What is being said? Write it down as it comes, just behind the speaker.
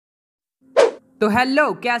तो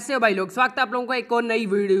हेलो कैसे हो भाई लोग, स्वागत है आप लोगों का एक और नई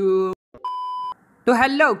वीडियो। तो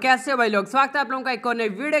हेलो कैसे हो भाई लोग, स्वागत है आप लोगों का एक और नई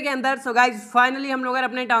वीडियो के अंदर। सो गाइज फाइनली हम लोग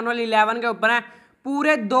अपने टाउन हॉल 11 के ऊपर हैं।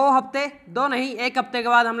 पूरे 2 हफ्ते, दो नहीं 1 हफ्ते के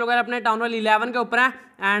बाद हम लोग अपने टाउन हॉल 11 के ऊपर हैं।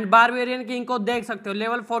 एंड बारबेरियन किंग को देख सकते हो,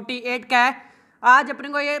 लेवल 48 का है। आज अपने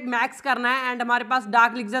को ये मैक्स करना है। एंड हमारे पास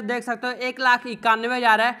डार्क लिग्जर देख सकते हो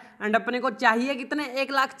 1,91,000 है। एंड अपने को चाहिए कितने,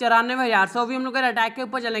 1,94,000। सो अभी हम लोग अटैक के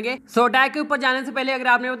ऊपर चलेंगे। सो अटैक के ऊपर जाने से पहले अगर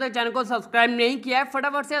आपने तो चैनल को सब्सक्राइब नहीं किया है,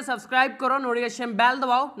 फटाफट से सब्सक्राइब करो, नोटिफिकेशन बेल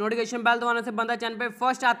दबाओ। नोटिफिकेशन बेल दबाने से बंदा चैनल पे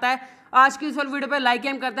फर्स्ट आता है। आज की इस वाली वीडियो पे लाइक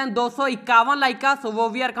एम करते हैं 251 लाइक का। सो वो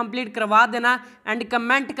भी यार कंप्लीट करवा देना। एंड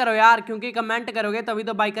कमेंट करो यार, क्योंकि कमेंट करोगे तभी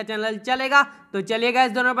तो बाइक का चैनल चलेगा। तो चलिएगा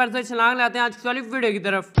इस दोनों पर से छलांग लाते हैं आज की वाली वीडियो की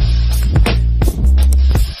तरफ।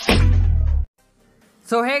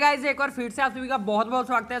 सो हे गाइस, एक बार फिर से आप सभी का बहुत बहुत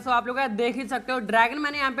स्वागत है। सो आप लोग यार देख ही सकते हो ड्रैगन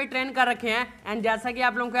मैंने यहाँ पे ट्रेन कर रखे हैं। एंड जैसा कि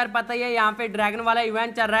आप लोगों को यार पता ही है, यहाँ पे ड्रैगन वाला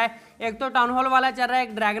इवेंट चल रहा है। एक तो टाउन हॉल वाला चल रहा है,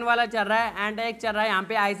 एक ड्रैगन वाला चल रहा है, एंड एक चल रहा है यहाँ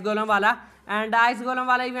पे आइस गोलम वाला। एंड आइस गोलम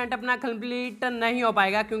वाला इवेंट अपना कंप्लीट नहीं हो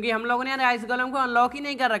पाएगा, क्योंकि हम लोगों ने यार आइस गोलम को अनलॉक ही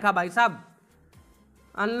नहीं कर रखा भाई साहब।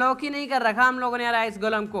 अनलॉक ही नहीं कर रखा हम लोगों ने यार आइस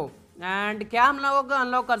गोलम को। एंड क्या हम लोगों को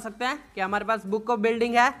अनलॉक कर सकते हैं? क्या हमारे पास बुक ऑफ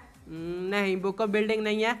बिल्डिंग है? नहीं, बुक ऑफ बिल्डिंग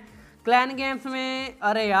नहीं है। क्लैन गेम्स में,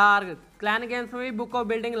 अरे यार क्लैन गेम्स में भी बुक ऑफ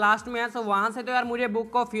बिल्डिंग लास्ट में है। सो वहाँ से तो यार मुझे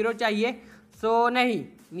बुक ऑफ हीरो चाहिए। सो नहीं,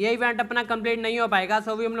 ये इवेंट अपना कंप्लीट नहीं हो पाएगा।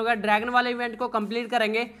 सो भी हम लोग ड्रैगन वाले इवेंट को कंप्लीट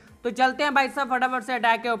करेंगे। तो चलते हैं भाई साहब फटाफट से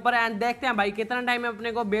अटैक के ऊपर। एंड देखते हैं भाई कितना टाइम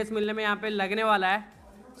अपने को बेस मिलने में यहाँ पे लगने वाला है।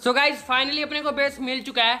 सो गाइज फाइनली अपने को बेस मिल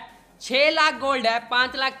चुका है। 6 लाख गोल्ड है,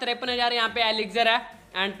 5,53,000 यहाँ पे एलिक्सर है,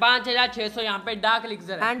 एंड 5,600 यहाँ पे डार्क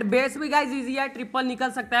लिग्जर है। एंड बेस भी गाइस इजी है, ट्रिपल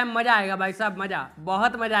निकल सकता है। मजा आएगा भाई साहब, मजा,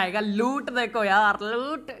 बहुत मजा आएगा। लूट देखो यार,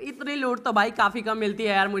 लूट, इतनी लूट तो भाई काफी कम मिलती है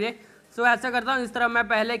यार मुझे। सो ऐसा करता हूँ, इस तरह मैं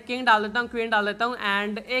पहले किंग डाल देता हूँ, क्वीन डाल देता हूँ।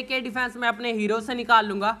 एंड एक डिफेंस मैं अपने हीरो से निकाल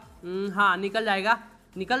लूंगा। हाँ निकल जाएगा,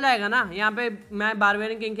 निकल जाएगा ना। यहाँ पे मैं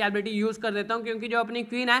बारबेरियन किंग की एबिलिटी यूज कर देता हूँ, क्योंकि जो अपनी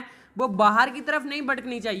क्वीन है वो बाहर की तरफ नहीं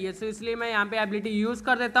भटकनी चाहिए। सो इसलिए मैं यहाँ पे एबिलिटी यूज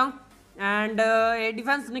कर देता हूँ। एंड ए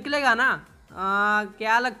डिफेंस निकलेगा ना?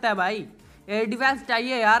 क्या लगता है भाई? एयर डिफेंस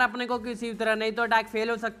चाहिए यार अपने को किसी तरह, नहीं तो अटैक फेल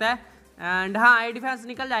हो सकता है। एंड हाँ, एयर डिफेंस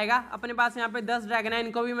निकल जाएगा। अपने पास यहाँ पे 10 ड्रैगन है,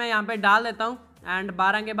 इनको भी मैं यहाँ पे डाल देता हूँ। एंड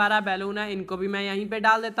 12 के 12 बैलून है, इनको भी मैं यहीं पे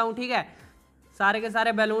डाल देता हूँ। ठीक है, सारे के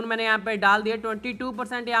सारे बैलून मैंने यहाँ पे डाल दिए।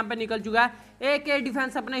 22% यहाँ पे निकल चुका है। एक एयर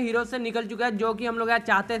डिफेंस अपने हीरो से निकल चुका है, जो कि हम लोग यार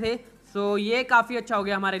चाहते थे। सो ये काफ़ी अच्छा हो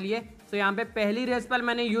गया हमारे लिए। सो यहाँ पे पहली रेस स्पेल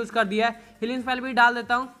मैंने यूज़ कर दिया है। हीलिंग स्पेल भी डाल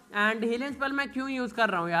देता हूँ। एंड हीलिंग स्पेल मैं क्यों यूज़ कर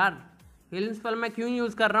रहा हूँ यार? हीलिंग स्पेल मैं क्यों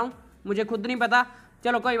यूज़ कर रहा हूँ मुझे खुद नहीं पता।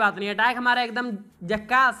 चलो कोई बात नहीं, अटैक हमारा एकदम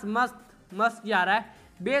जक्कास मस्त जा रहा है।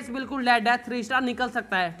 बेस बिल्कुल डेड है, 3 स्टार निकल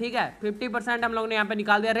सकता है। ठीक है, 50% हम लोग ने यहाँ पे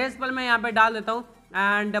निकाल दिया। रेस स्पेल मैं यहाँ पे डाल देता हूँ।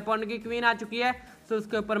 एंड अपॉन की क्वीन आ चुकी है, सो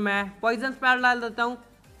उसके ऊपर मैं पॉइजन स्पेल डाल देता हूँ।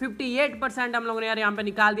 58% हम लोगों ने यार यहाँ पे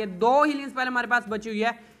निकाल दिया। 2 हीलिंग स्पेल हमारे पास बची हुई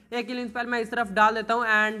है, एक हीलिंग स्पेल मैं इस तरफ डाल देता हूँ।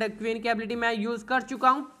 एंड क्वीन की एबिलिटी मैं यूज़ कर चुका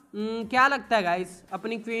हूँ। क्या लगता है गाइस?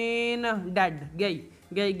 अपनी क्वीन डेड गई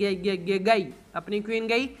गई अपनी क्वीन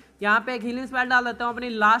गई। यहाँ पे एक हीलिंग स्पेल डाल देता हूँ अपनी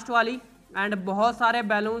लास्ट वाली। एंड बहुत सारे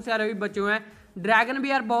बैलून्स यार अभी बचे हुए हैं, ड्रैगन भी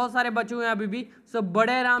यार बहुत सारे बचे हुए हैं अभी भी। सो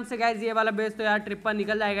बड़े आराम से गाइस ये वाला बेस तो यार ट्रिपल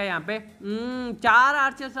निकल जाएगा। यहाँ पे 4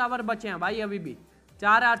 आर्चर टावर बचे हैं भाई, अभी भी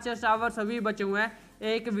 4 आर्चर टावर सभी बचे हुए हैं।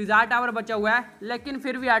 एक विजार टावर बचा हुआ है, लेकिन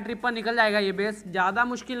फिर भी यार ट्रिपल निकल जाएगा ये बेस। ज़्यादा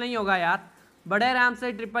मुश्किल नहीं होगा यार, बड़े आराम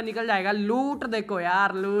से ट्रिपल निकल जाएगा। लूट देखो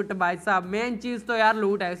यार, लूट भाई साहब, मेन चीज़ तो यार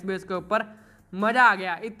लूट है इस बेस के ऊपर। मज़ा आ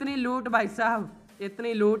गया, इतनी लूट भाई साहब,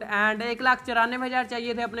 इतनी लूट। एंड 1,94,000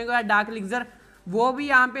 चाहिए थे अपने को यार डार्क लिग्जर, वो भी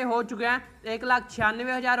यहाँ पे हो चुके हैं।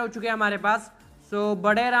 1,96,000 हो चुके हैं हमारे पास। सो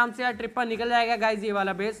बड़े आराम से यार ट्रिपल निकल जाएगा गाइज। ये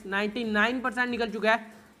वाला बेस 99% निकल चुका है।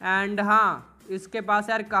 एंड हाँ, इसके पास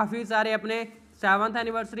यार काफ़ी सारे अपने 7th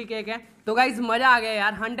एनिवर्सरी केक है। तो गाइज मजा आ गया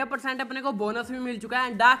यार, 100% अपने को बोनस भी मिल चुका है।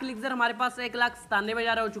 एंड डार्क लिग्जर हमारे पास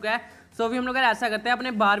 1,97,000 हो चुका है। सो अभी हम लोग ऐसा करते हैं,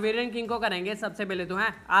 अपने बारबेरियन किंग को करेंगे सबसे पहले तो।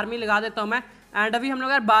 है आर्मी लगा देता हूँ मैं। एंड अभी हम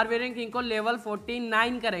लोग यार बारबेरियन किंग को लेवल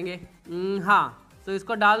 49 करेंगे। हाँ, तो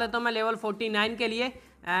इसको डाल देता हूँ मैं लेवल 49 के लिए।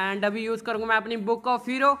 एंड अभी यूज़ करूँगा मैं अपनी बुक ऑफ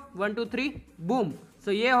हीरो 1 2 3 बूम।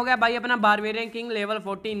 सो ये हो गया भाई अपना बारबेरियन किंग लेवल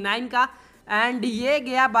 49 का। एंड ये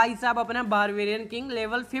गया भाई साहब अपना बारबेरियन किंग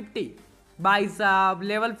लेवल 50। भाई साहब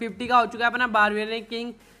लेवल 50 का हो चुका है अपना बारबेरियन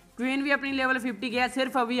किंग। क्वीन भी अपनी लेवल 50 की है।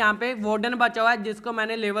 सिर्फ अभी यहाँ पे वार्डन बचा हुआ है, जिसको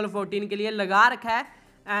मैंने लेवल 14 के लिए लगा रखा है।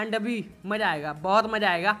 एंड अभी मज़ा आएगा, बहुत मज़ा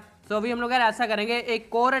आएगा। सो अभी हम लोग यार ऐसा करेंगे, एक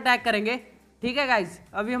कोर अटैक करेंगे। ठीक है गाइज,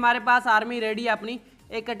 अभी हमारे पास आर्मी रेडी है अपनी।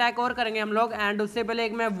 एक अटैक और करेंगे हम लोग। एंड उससे पहले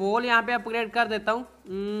एक मैं वॉल यहाँ पे अपग्रेड कर देता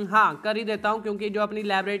हूँ। हाँ कर ही देता हूँ, क्योंकि जो अपनी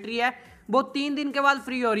लाइब्रेटरी है वो 3 दिन के बाद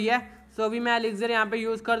फ्री हो रही है। सो अभी मैं एलिक्सर यहाँ पे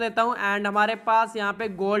यूज़ कर देता हूँ। एंड हमारे पास यहाँ पे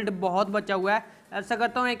गोल्ड बहुत बचा हुआ है। ऐसा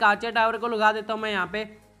करता हूँ, एक आर्चर टावर को लगा देता हूँ मैं यहाँ पे।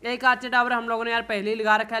 एक आर्चर टावर हम लोगों ने यार पहले ही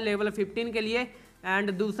लगा रखा है लेवल 15 के लिए,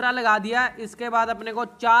 एंड दूसरा लगा दिया। इसके बाद अपने को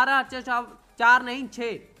 4 आर्चर टावर, 4 नहीं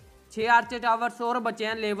 6 आर्चर टावर्स और बचे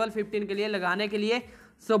हैं लेवल 15 के लिए लगाने के लिए।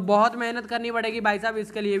 सो बहुत मेहनत करनी पड़ेगी भाई साहब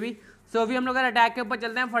इसके लिए भी। सो अभी हम लोग अटैक के ऊपर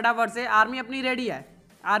चलते हैं फटाफट से। आर्मी अपनी रेडी है,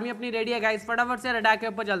 आर्मी अपनी रेडी है गाइस, फटाफट से अटैक के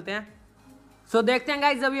ऊपर चलते हैं। सो देखते हैं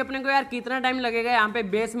गाइस अभी अपने को यार कितना टाइम लगेगा यहाँ पे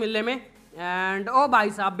बेस मिलने में। एंड ओ भाई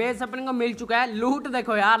साहब बेस अपने को मिल चुका है। लूट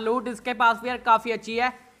देखो यार, लूट इसके पास भी यार काफ़ी अच्छी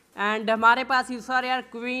है। एंड हमारे पास इस बार यार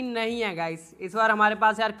क्वीन नहीं है गाइस, इस बार हमारे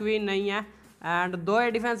पास यार क्वीन नहीं है। एंड 2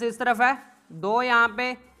 एयर डिफेंस इस तरफ है, 2 यहाँ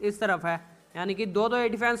पे इस तरफ है, यानी कि 2 एयर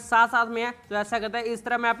डिफेंस साथ साथ में है। तो ऐसा करता है इस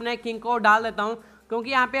तरह मैं अपने किंग को डाल देता हूँ, क्योंकि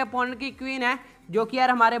यहाँ पे अपोनेंट की क्वीन है जो कि यार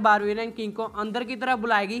हमारे बारबेरियन किंग को अंदर की तरफ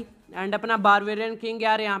बुलाएगी। एंड अपना बारबेरियन किंग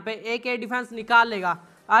यार यहाँ पे एक एयर डिफेंस निकाल लेगा।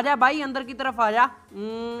 आजा भाई अंदर की तरफ आजा,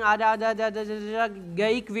 आजा आजा आजा आजा,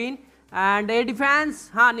 गई क्वीन। एंड एयर डिफेंस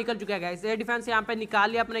हाँ निकल चुका है गाइस, एयर डिफेंस यहाँ पे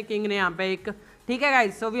निकाल लिया अपने किंग ने यहाँ पे एक। ठीक है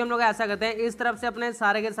गाइस, सो भी हम लोग ऐसा करते हैं इस तरफ से अपने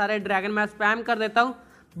सारे के सारे ड्रैगन मैं स्पैम कर देता हूँ।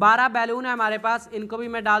 12 बैलून है हमारे पास, इनको भी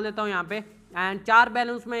मैं डाल देता हूँ यहाँ पे। एंड 4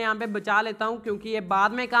 बैलून्स मैं यहाँ पे बचा लेता हूँ क्योंकि ये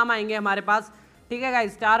बाद में काम आएंगे हमारे पास। ठीक है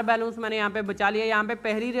गाइस, 4 बैलून्स मैंने यहाँ पे बचा लिया। यहाँ पे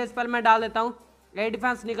पहली रेस पर मैं डाल देता हूँ। एयर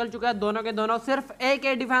डिफेंस निकल चुका है दोनों के दोनों, सिर्फ एक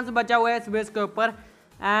एयर डिफेंस बचा हुआ है इस बेस के ऊपर।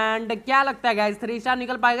 एंड क्या लगता है गाइस 3 स्टार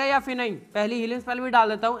निकल पाएगा या फिर नहीं? पहली हीलिंग स्पेल भी डाल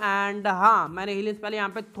देता हूँ। एंड हाँ मैंने हीलिंग स्पेल यहाँ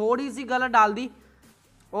पे थोड़ी सी गलत डाल दी,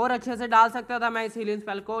 और अच्छे से डाल सकता था मैं इस हीलिंग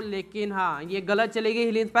स्पेल को, लेकिन हाँ ये गलत चली गई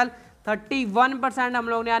हीलिंग स्पेल। 31% हम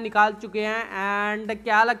लोग ने यहाँ निकाल चुके हैं। एंड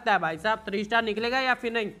क्या लगता है भाई साहब 3 स्टार निकलेगा या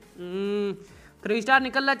फिर नहीं? 3 स्टार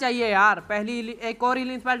निकलना चाहिए यार। पहली एक और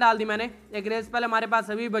हीलिंग स्पेल डाल दी मैंने, एक रेस स्पेल हमारे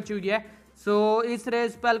पास अभी बची हुई है। सो इस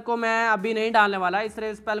रेस स्पेल को मैं अभी नहीं डालने वाला, इस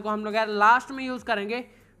रेस स्पेल को हम लोग यार लास्ट में यूज़ करेंगे,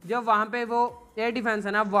 जब वहाँ पे वो एयर डिफेंस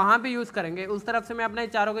है ना वहाँ पे यूज़ करेंगे। उस तरफ से मैं अपने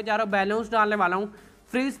चारों के चारों बैलेंस डालने वाला हूँ।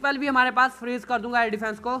 फ्रीज स्पेल भी हमारे पास फ्रीज कर दूंगा एयर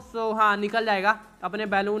डिफेंस को। सो हाँ निकल जाएगा, अपने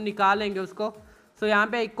बैलून निकाल लेंगे उसको। सो यहाँ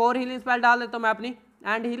पे एक और हीलिंग स्पेल डाल देता हूँ मैं अपनी।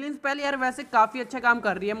 एंड हीलिंग स्पेल यार वैसे काफ़ी अच्छा काम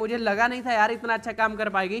कर रही है, मुझे लगा नहीं था यार इतना अच्छा काम कर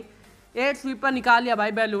पाएगी। एयर स्वीपर निकाल लिया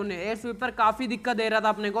भाई बैलून ने, एयर स्वीपर काफ़ी दिक्कत दे रहा था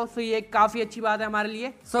अपने को। सो ये काफ़ी अच्छी बात है हमारे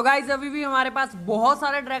लिए। सो गाइज अभी भी हमारे पास बहुत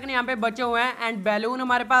सारे ड्रैगन यहाँ पे बचे हुए हैं। एंड बैलून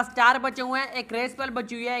हमारे पास 4 बचे हुए हैं, एक रेस स्पेल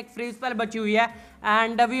बची हुई है, एक फ्रीज स्पेल बची हुई है।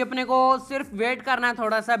 एंड अभी अपने को सिर्फ वेट करना है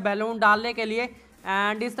थोड़ा सा बैलून डालने के लिए।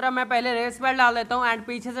 एंड इस तरह मैं पहले रेस स्पेल डाल देता हूँ। एंड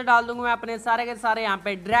पीछे से डाल दूंगा मैं अपने सारे के सारे यहाँ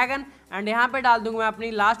पे ड्रैगन। एंड यहाँ पे डाल दूंगा मैं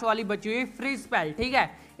अपनी लास्ट वाली बची हुई फ्री स्पेल। ठीक है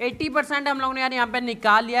 80% हम लोग ने यार यहाँ पे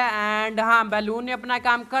निकाल लिया। एंड हाँ बैलून ने अपना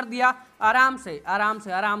काम कर दिया आराम से आराम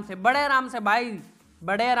से आराम से, बड़े आराम से भाई,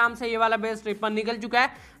 बड़े आराम से ये वाला बेस ट्रिपर निकल चुका है।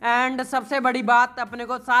 एंड सबसे बड़ी बात अपने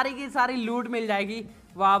को सारी की सारी लूट मिल जाएगी।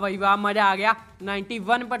 वाह भाई वाह, मज़ा आ गया।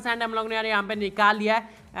 91% हम लोग ने यार यहाँ पे निकाल लिया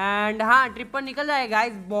है। एंड हाँ ट्रिपर निकल जाएगा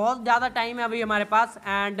गाइस, बहुत ज़्यादा टाइम है अभी हमारे पास।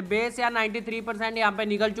 एंड बेस यार 93% यहाँ पे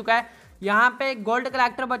निकल चुका है। यहाँ पे गोल्ड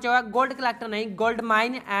कलेक्टर बचा हुआ है, गोल्ड कलेक्टर नहीं गोल्ड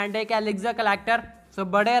माइन, एंड एक एलिक्सर कलेक्टर। सो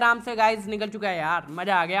बड़े आराम से गाइस निकल चुका है यार,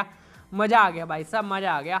 मज़ा आ गया, मज़ा आ गया भाई सब,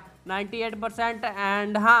 मज़ा आ गया। 98%।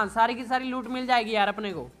 एंड हाँ सारी की सारी लूट मिल जाएगी यार,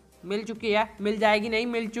 अपने को मिल चुकी है, मिल जाएगी नहीं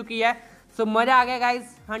मिल चुकी है। सो मज़ा आ गया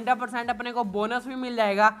गाइस। 100% अपने को बोनस भी मिल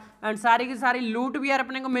जाएगा। एंड सारी की सारी लूट भी यार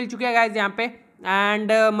अपने को मिल चुकी है गाइस यहाँ पे।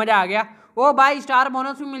 एंड मज़ा आ गया। ओ भाई स्टार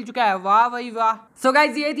बोनस भी मिल चुका है, वाह भाई वाह। सो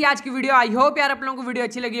गाइज ये थी आज की वीडियो। आई होप यार आप लोगों को वीडियो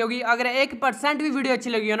अच्छी लगी होगी। अगर 1% भी वीडियो अच्छी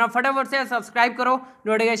लगी हो ना फटाफट से सब्सक्राइब करो,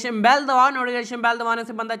 नोटिफिकेशन बेल दबाओ, नोटिफिकेशन बेल दबाने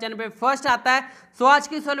से बंदा चैनल पे फर्स्ट आता है। सो आज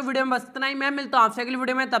की सोलो वीडियो में बस इतना ही, मैं मिलता हूँ आपसे अगली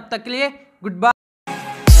वीडियो में, तब तक के लिए गुड बाय।